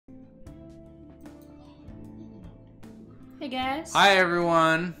Hey guys. Hi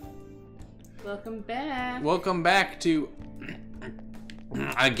everyone. Welcome back. Welcome back to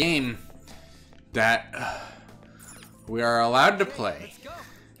a game that we are allowed to play.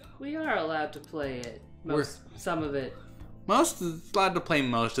 We are allowed to play it. Some of it. Allowed to play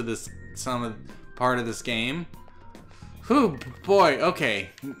most of this, part of this game. Whew, boy, okay.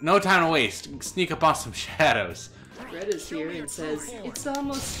 No time to waste. Sneak up on some shadows. Greta's here and says, "It's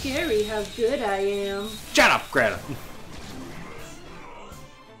almost scary how good I am." Shut up, Greta.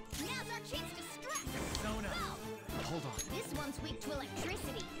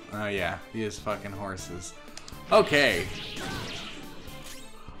 Oh yeah, these fucking horses. Okay.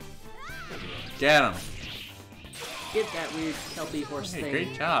 Get him. Get that weird kelpie horse thing.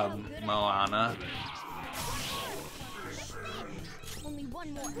 Great job, Moana. Only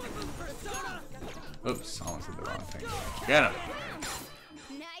one more. Oops, almost did the wrong thing. Get him.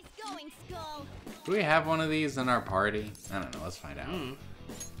 Nice going, Skull. Do we have one of these in our party? I don't know, let's find out.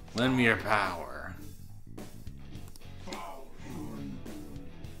 Lend me your power.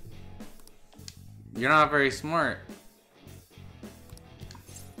 You're not very smart.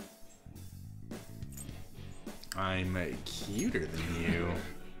 I'm cuter than you.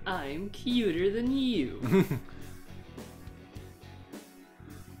 I'm cuter than you.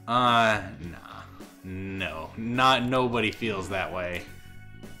 Nah. No. Nobody feels that way.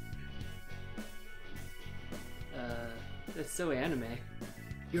 That's so anime.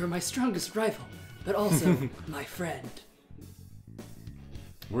 You're my strongest rival, but also my friend.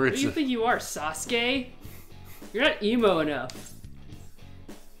 Who do you think you are, Sasuke? You're not emo enough.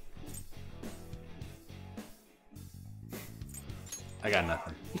 I got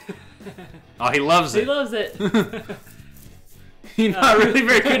nothing. Oh, he loves it. He loves it. He's not really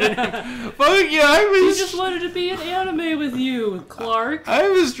very good at it. Fuck yeah, He just wanted to be in anime with you, Clark. I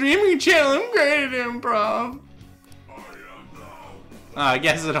have a streaming channel. I'm great at improv. I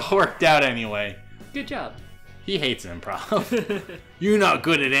guess it all worked out anyway. Good job. He hates improv. You're not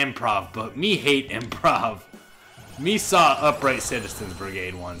good at improv, but me hate improv. Me saw Upright Citizens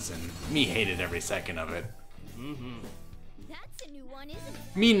Brigade once, and me hated every second of it. That's a new one, isn't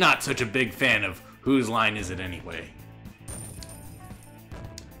it? Me not such a big fan of Whose Line Is It Anyway?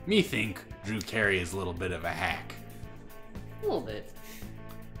 Me think Drew Carey is a little bit of a hack. A little bit.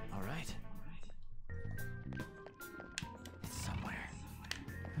 All right. It's somewhere.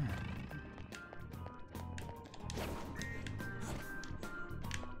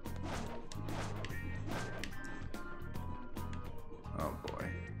 Oh boy.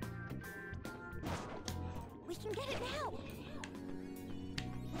 We can get it now.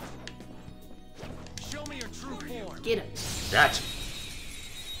 Show me your true form. Get him. Gotcha.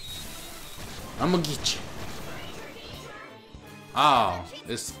 I'm gonna get you. Oh,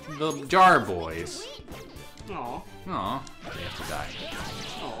 it's the Jar Boys. Aw. Aw, they have to die.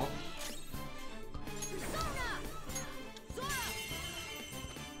 Aw.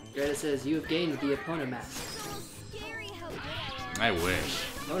 Greta says, "You have gained the Epona mask." Scary how good I wish.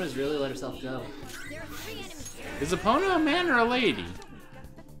 Epona's really let herself go. there are 3 enemies. Is Epona a man or a lady?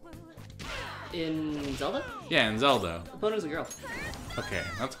 In Zelda? Yeah, in Zelda. Epona's a girl. Okay,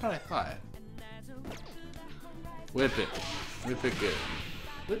 that's what I thought. Whip it. Whip it good.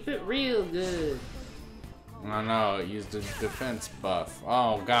 Whip it real good. Oh no, it used a defense buff.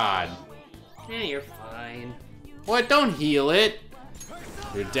 Oh god. Yeah, you're fine. What? Don't heal it!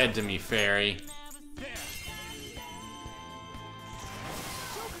 You're dead to me, fairy.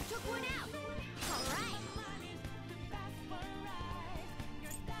 Joker took one out. All right.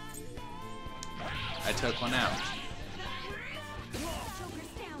 I took one out. Joker's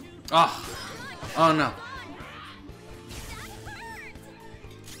down. Oh! Oh no.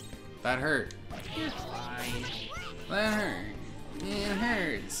 That hurt. That hurt. You're fine. That hurt. It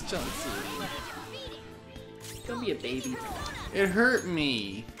hurts, Chelsea. Don't be a baby. It hurt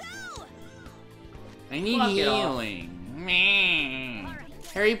me. I need Fuck it off. healing. Meh.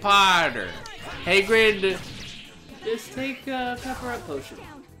 Harry Potter. Hagrid. Just take a pepper up potion.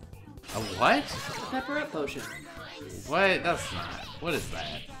 A what? A pepper up potion. What? That's not. What is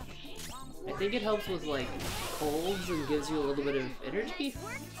that? I think it helps with like colds and gives you a little bit of energy.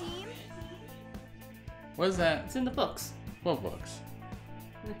 Work, team. What is that? It's in the books. What books?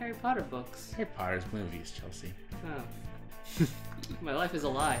 In the Harry Potter books. Harry Potter's movies, Chelsea. Oh. My life is a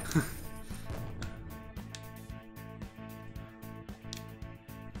lie.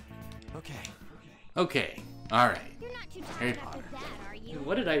 Okay. Okay. Alright. You're not too Harry tired after Potter. that, are you?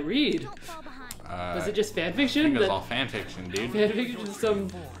 What did I read? Don't fall behind. Was it just I fanfiction? think it was That all fanfiction, dude. fanfiction just some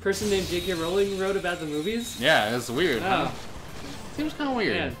person named J.K. Rowling wrote about the movies? Yeah, it's weird, huh? Oh, Seems kind of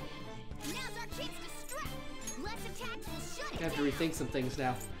weird. man. Now's our chance to strike. Let's attacks will shut I it have to rethink some things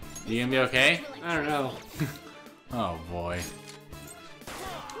now. You gonna be okay? I don't know. Oh boy.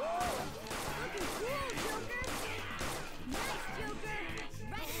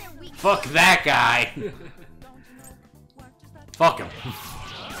 Fuck that guy. Fuck him.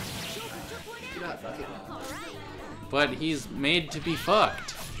 You're not fucking. But he's made to be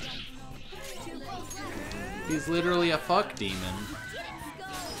fucked. He's literally a fuck demon.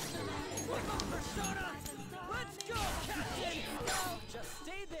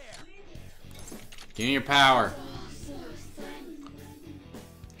 Give me your power.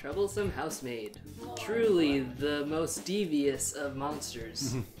 Troublesome housemaid. Truly the most devious of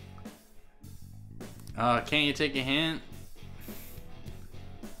monsters. Can't you take a hint?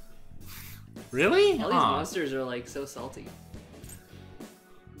 Really? All these monsters are like so salty.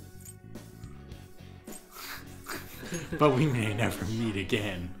 But we may never meet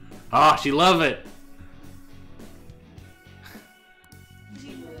again. Oh, she love it.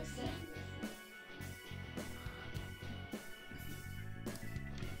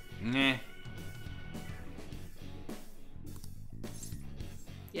 Nah.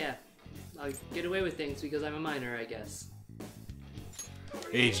 Yeah, I'll get away with things because I'm a minor, I guess.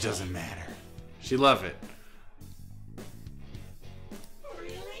 Age doesn't matter. She love it.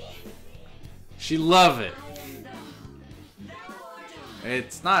 She love it.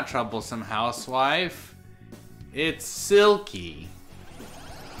 It's not troublesome housewife. It's Silky.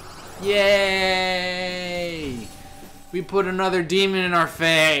 Yay! We put another demon in our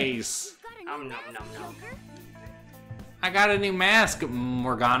face. Nom nom nom nom. I got a new mask,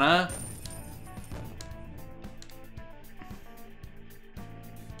 Morgana.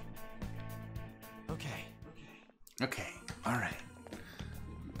 Okay. Okay, alright.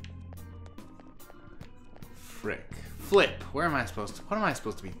 Frick. Flip. What am I supposed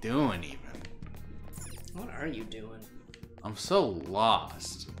to be doing even? What are you doing? I'm so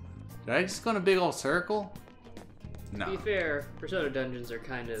lost. Did I just go in a big old circle? To No. be fair, Persona dungeons are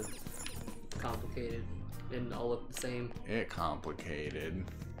kind of complicated and all look the same. It complicated.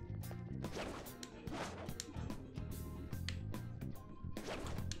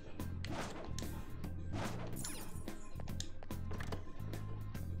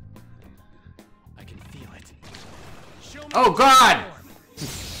 I can feel it. Show me Oh god!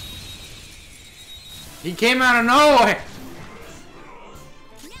 He came out of nowhere!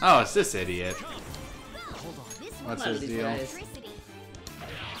 Oh, it's this idiot. Hold on. This What's None of his these deal? guys. electricity.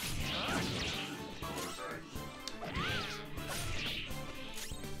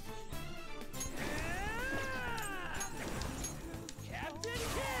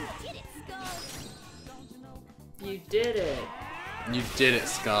 Get it, Skull. You did it! You did it,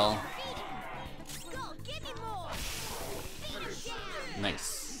 Skull. Skull, give me more. Finish him.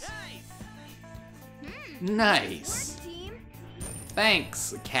 Nice. Work, Nice. team.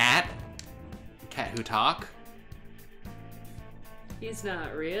 Thanks, cat. Cat who talk. He's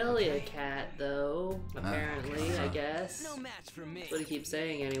not really a cat, though. Apparently, I guess. No match for me. That's what he keeps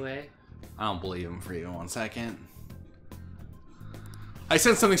saying, anyway. I don't believe him for even 1 second. I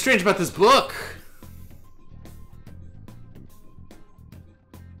sense something strange about this book.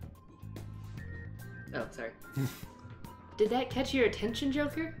 Oh, sorry. Did that catch your attention,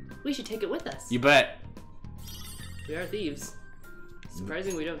 Joker? We should take it with us. You bet. We are thieves.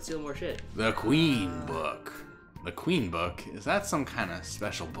 Surprising we don't steal more shit. The Queen Book. The Queen Book? Is that some kind of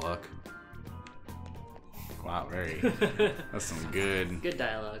special book? Wow, very. That's some good Good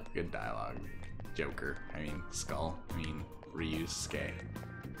dialogue. dialogue. Joker. I mean, Skull. I mean, Ryusuke.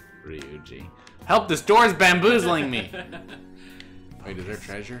 Ryuji. Help, this door's bamboozling me! Wait, is there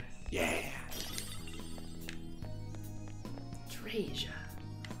treasure? Yeah. Treasure.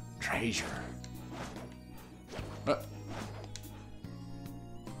 Treasure.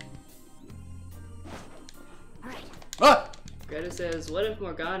 Alright. Ah! Greta says, what if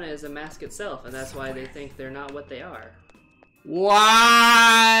Morgana is a mask itself, and that's why they think they're not what they are?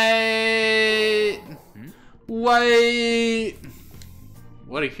 Why? Wait.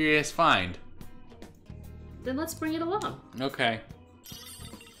 What a curious find. Then let's bring it along. Okay.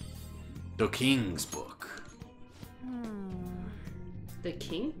 The King's Book. The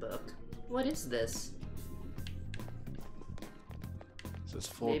King Book? What is this? This is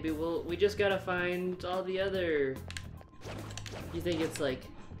full. Maybe we just gotta find all the other... You think it's like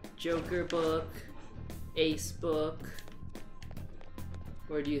Joker book, Ace book?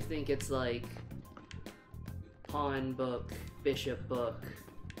 Or do you think it's like Pawn book, Bishop book?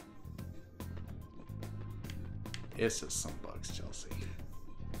 It's just some books, Chelsea.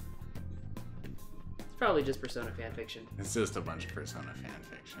 It's probably just Persona fanfiction. It's just a bunch of Persona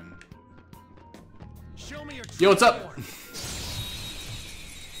fanfiction. Show me your Yo, what's up?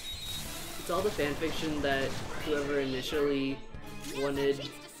 It's all the fanfiction that whoever initially wanted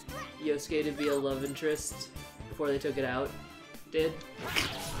Yosuke to be a love interest before they took it out did.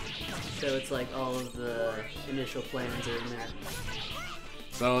 So it's like all of the initial plans are in there.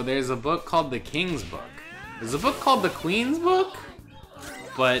 So there's a book called The King's Book. There's a book called The Queen's Book.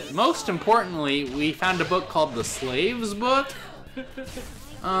 But most importantly, we found a book called The Slave's Book.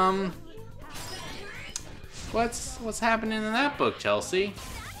 What's happening in that book, Chelsea?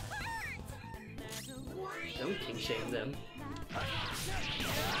 Don't kink shame them.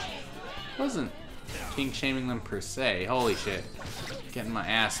 Wasn't kink shaming them per se. Holy shit. Getting my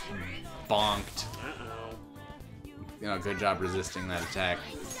ass bonked. Uh-oh. You know, good job resisting that attack,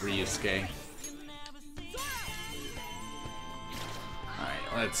 Ryusuke. Alright,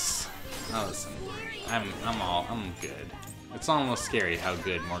 let's... Oh, listen. I'm good. It's almost scary how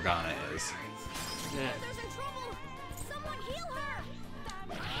good Morgana is. Yeah. There's in trouble. Someone heal her.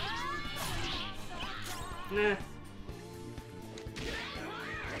 Nah.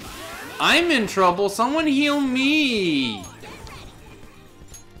 I'm in trouble! Someone heal me!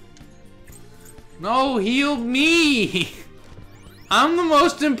 No, heal me! I'm the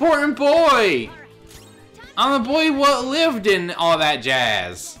most important boy! I'm the boy what lived in all that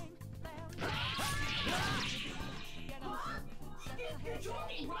jazz.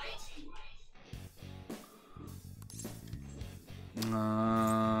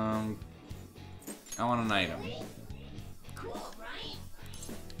 I want an item.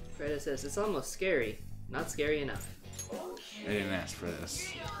 Freda says, it's almost scary. Not scary enough. I didn't ask for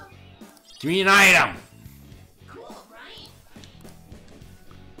this. Give me an item!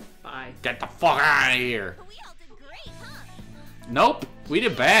 Bye. Get the fuck out of here! We all did great, huh? Nope, we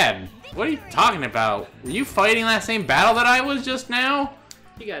did bad. What are you talking about? Were you fighting that same battle that I was just now?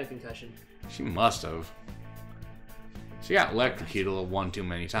 You got a concussion. She must have. She got electrocuted one too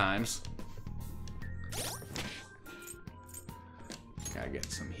many times. Gotta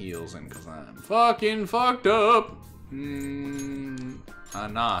get some heals in because I'm fucking fucked up.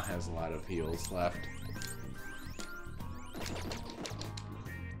 Nah has a lot of heals left.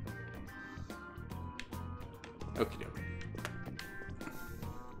 Okie doke.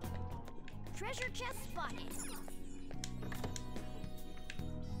 Treasure chest spotted.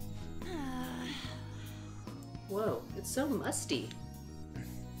 Whoa, it's so musty.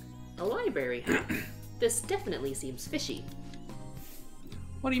 A library, huh? This definitely seems fishy.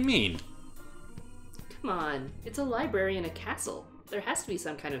 What do you mean? Come on, it's a library in a castle. There has to be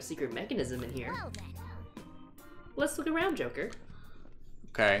some kind of secret mechanism in here. Well then. Let's look around, Joker.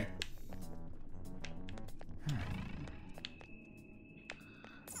 Okay.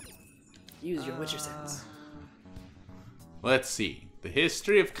 Use your Witcher sense. Let's see. The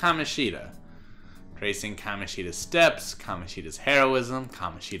history of Kamoshida. Tracing Kamoshida's steps, Kamoshida's heroism,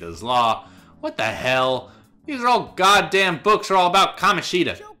 Kamoshida's law. What the hell? These are all goddamn books are all about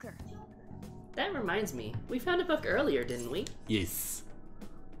Kamoshida. Joker. That reminds me, we found a book earlier, didn't we? Yes.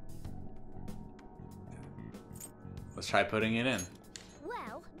 Let's try putting it in.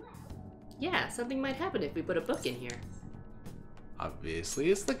 Well, Yeah, something might happen if we put a book in here.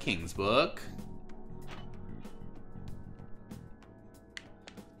 Obviously, it's the King's Book.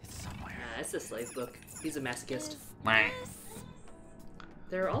 It's somewhere. Nah, it's a slave book. He's a masochist. Meh.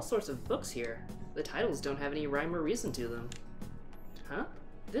 There are all sorts of books here. The titles don't have any rhyme or reason to them. Huh?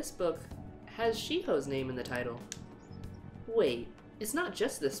 This book has Shiho's name in the title. Wait, it's not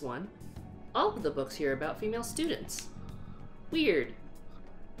just this one. All of the books here are about female students. Weird.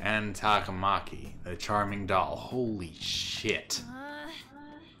 And Takamaki, the charming doll. Holy shit.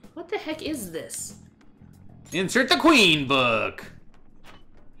 What the heck is this? Insert the Queen Book.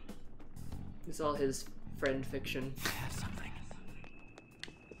 It's all his friend fiction. I have something.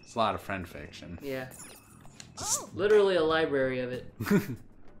 It's a lot of friend fiction. Yeah. oh, Literally a library of it.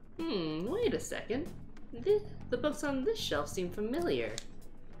 Wait a second. The books on this shelf seem familiar.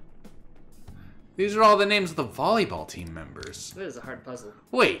 These are all the names of the volleyball team members. That is a hard puzzle.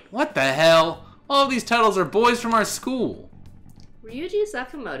 Wait, what the hell? All of these titles are boys from our school. Ryuji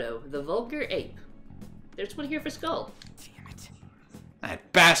Sakamoto, the Vulgar Ape. There's one here for Skull. Damn it.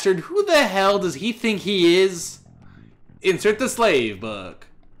 That bastard, who the hell does he think he is? Insert the slave book.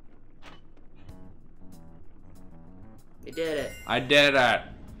 We did it. I did it.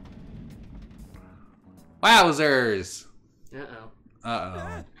 Wowzers. Uh-oh.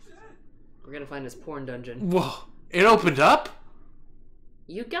 Uh-oh. We're gonna find his porn dungeon. Whoa, it opened up?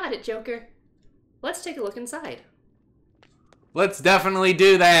 You got it, Joker. Let's take a look inside. Let's definitely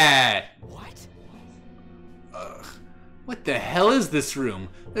do that. What? Ugh. What the hell is this room?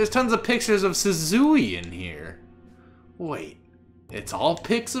 There's tons of pictures of Suzui in here. Wait, it's all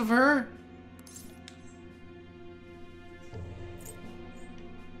pics of her?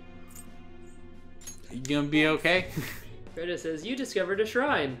 You gonna be okay? Greta says, you discovered a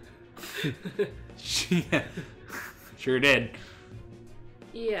shrine. Yeah, sure did.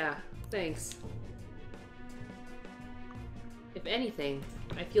 Yeah, thanks. If anything,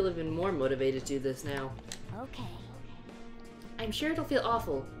 I feel even more motivated to do this now. Okay. I'm sure it'll feel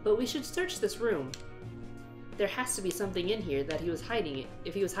awful, but we should search this room. There has to be something in here that he was hiding it,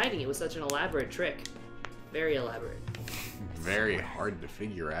 if he was hiding it with such an elaborate trick. Very elaborate. Very hard to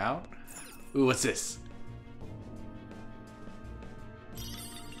figure out. Ooh, what's this?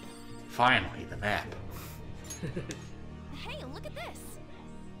 Finally, the map. Hey, look at this.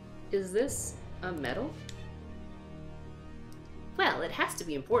 Is this a medal? Well, it has to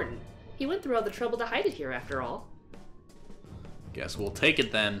be important. He went through all the trouble to hide it here after all. Guess we'll take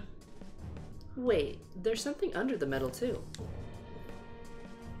it then. Wait, there's something under the medal too.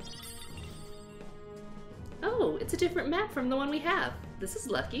 Oh, it's a different map from the one we have. This is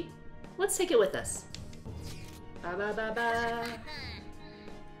lucky. Let's take it with us. Ba ba ba ba.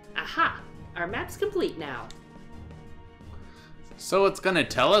 Aha! Our map's complete now. So it's gonna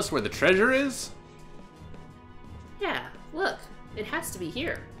tell us where the treasure is? Yeah, look. It has to be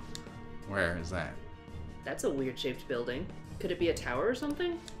here. Where is that? That's a weird shaped building. Could it be a tower or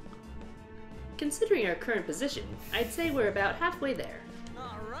something? Considering our current position, I'd say we're about halfway there.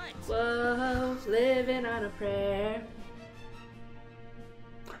 Alright. Whoa, living on a prayer.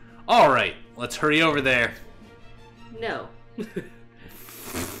 Alright, let's hurry over there. No.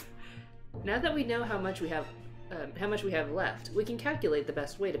 Now that we know how much we have left, we can calculate the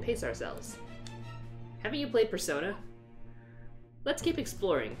best way to pace ourselves. Haven't you played Persona? Let's keep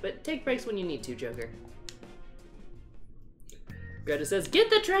exploring, but take breaks when you need to, Joker. Greta says, get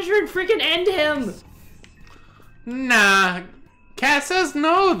the treasure and freaking end him! Nah, Cat says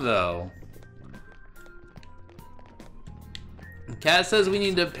no, though. Cat says we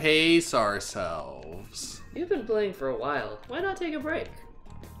need to pace ourselves. You've been playing for a while. Why not take a break?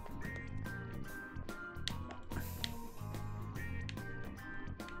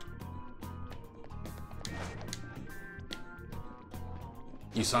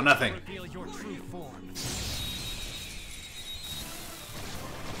 You saw nothing. Reveal your true form.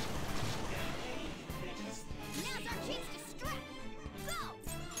 Now's our chance to strike. Go.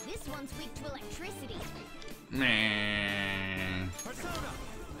 This one's weak to electricity. Nah. Persona!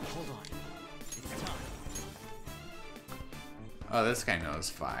 Hold on. It's time. Oh, this guy knows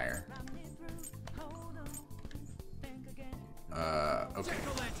fire. Okay.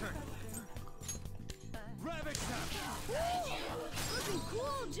 Jack-o'-lantern! Ravage them! Looking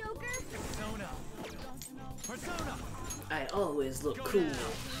cool, Joker. Persona! Persona! I always look cool.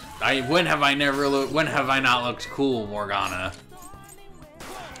 When have I not looked cool, Morgana?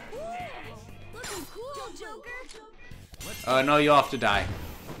 Looking cool, Joker. No, you all have to die.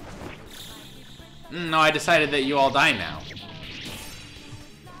 No, I decided that you all die now.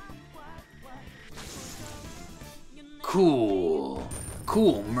 Cool.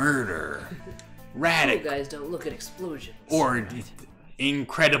 Cool murder. You Radical. guys don't look at explosions. Or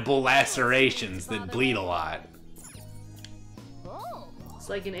incredible lacerations that bleed a lot. Oh. It's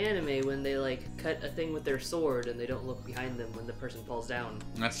like an anime when they like cut a thing with their sword and they don't look behind them when the person falls down.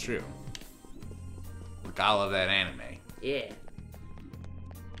 That's true. Look, I love that anime. Yeah.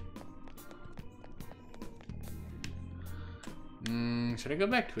 Should I go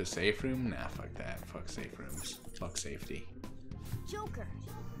back to a safe room? Nah, fuck that. Fuck safe rooms. Fuck safety. Joker.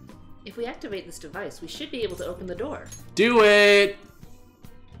 If we activate this device, we should be able to open the door. Do it!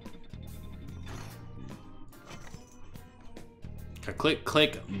 Click,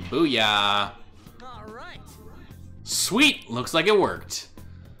 click, booyah. Alright. Sweet! Looks like it worked.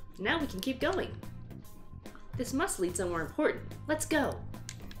 Now we can keep going. This must lead somewhere important. Let's go.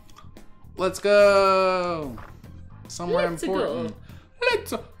 Let's go! Somewhere Let's important.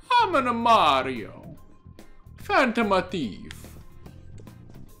 go. I'm in a Mario. Phantom a thief.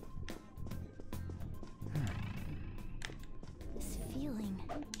 This feeling.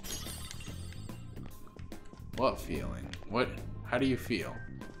 What feeling? What? How do you feel?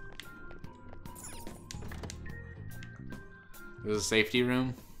 There's a safety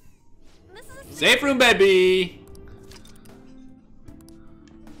room. This is a Safe room, baby!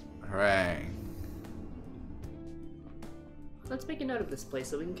 Hooray. Let's make a note of this place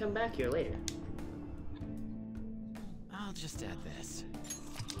so we can come back here later. I'll just add this.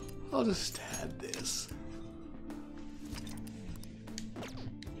 I'll just add this.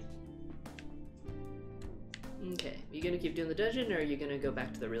 Okay, you gonna keep doing the dungeon, or are you gonna go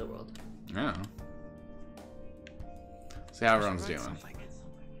back to the real world? Yeah. See how everyone's Write doing. something.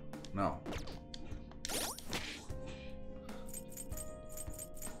 No.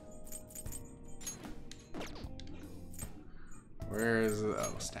 Where's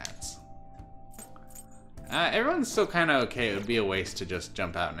oh, stats? Everyone's still kind of okay. It would be a waste to just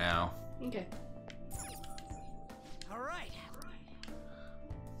jump out now. Okay. All right.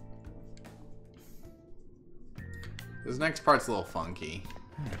 This next part's a little funky,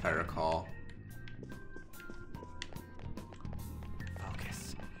 if I recall.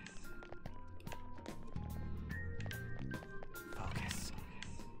 Focus. Focus.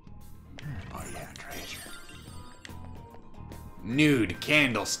 Oh yeah, treasure. Nude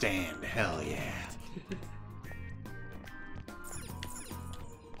candle stand. Hell yeah.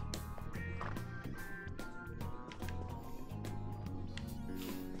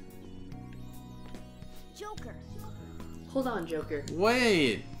 Joker. Hold on, Joker.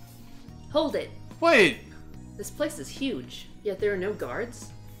 Wait. Hold it! Wait. This place is huge, yet there are no guards?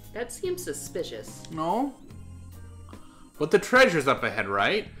 That seems suspicious. No. But the treasure's up ahead,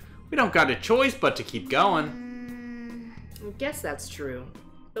 right? We don't got a choice but to keep going. I guess that's true.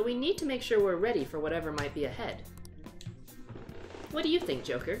 But we need to make sure we're ready for whatever might be ahead. What do you think,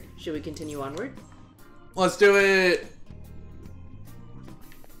 Joker? Should we continue onward? Let's do it.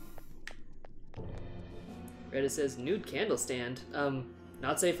 Reddit says, nude candle stand.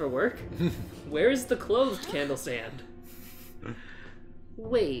 Not safe for work? Where is the closed candle stand?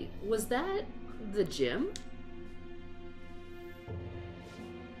 Wait, was that the gym?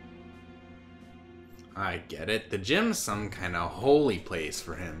 I get it. The gym's some kind of holy place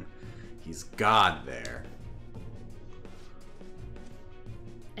for him. He's God there.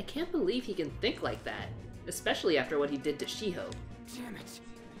 I can't believe he can think like that, especially after what he did to Shiho. Damn it.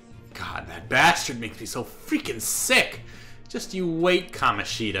 God, that bastard makes me so freaking sick. Just you wait,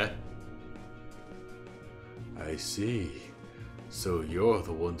 Kamoshida. I see. So you're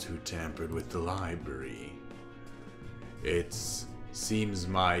the ones who tampered with the library. Seems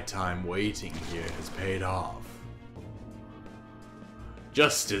my time waiting here has paid off.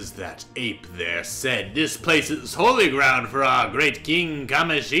 Just as that ape there said, this place is holy ground for our great king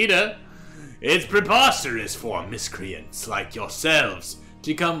Kamoshida. It's preposterous for miscreants like yourselves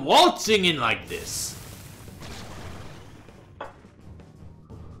to come waltzing in like this.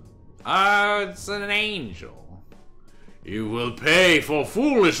 It's an angel. You will pay for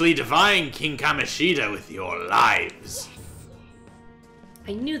foolishly defying King Kamoshida with your lives.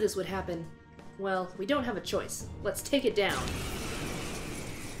 I knew this would happen. Well, we don't have a choice. Let's take it down.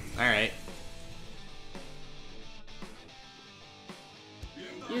 Alright.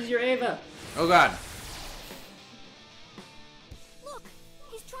 Use your Ava. Oh god. Look,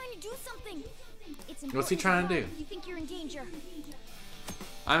 he's trying to do something. It's What's he important trying to know do? if You think you're in danger?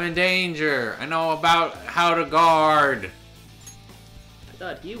 I'm in danger. I know about how to guard. I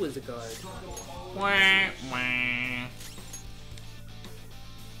thought he was a guard. Wah, wah.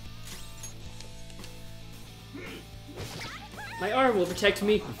 My arm will protect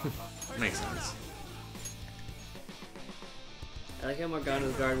me. Makes sense. I like how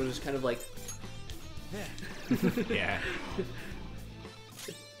Morgana's guard was just kind of like, Yeah.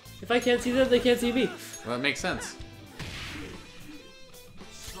 if I can't see them, they can't see me. Well, that makes sense.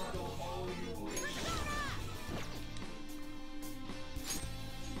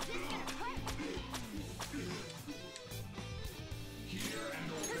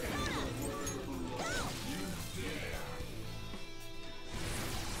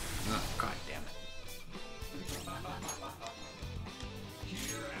 Oh, god damn it.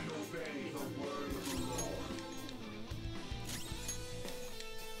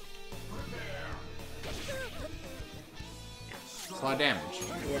 It's a lot of damage.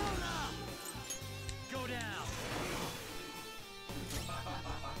 Yeah. Go down.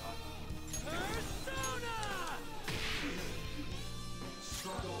 Persona!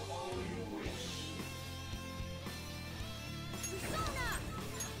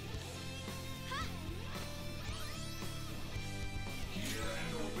 Ha!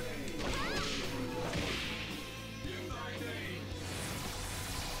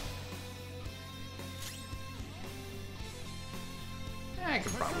 I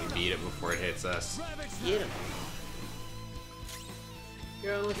could probably beat it before it hits us. Get him.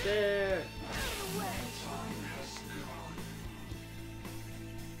 You're almost there.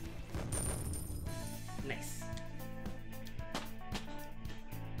 Nice.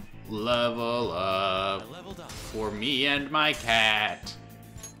 Level up I leveled up. for me and my cat.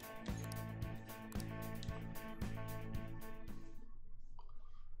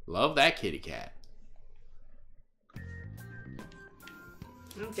 Love that kitty cat.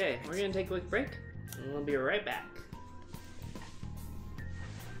 Okay, we're gonna take a quick break, and we'll be right back.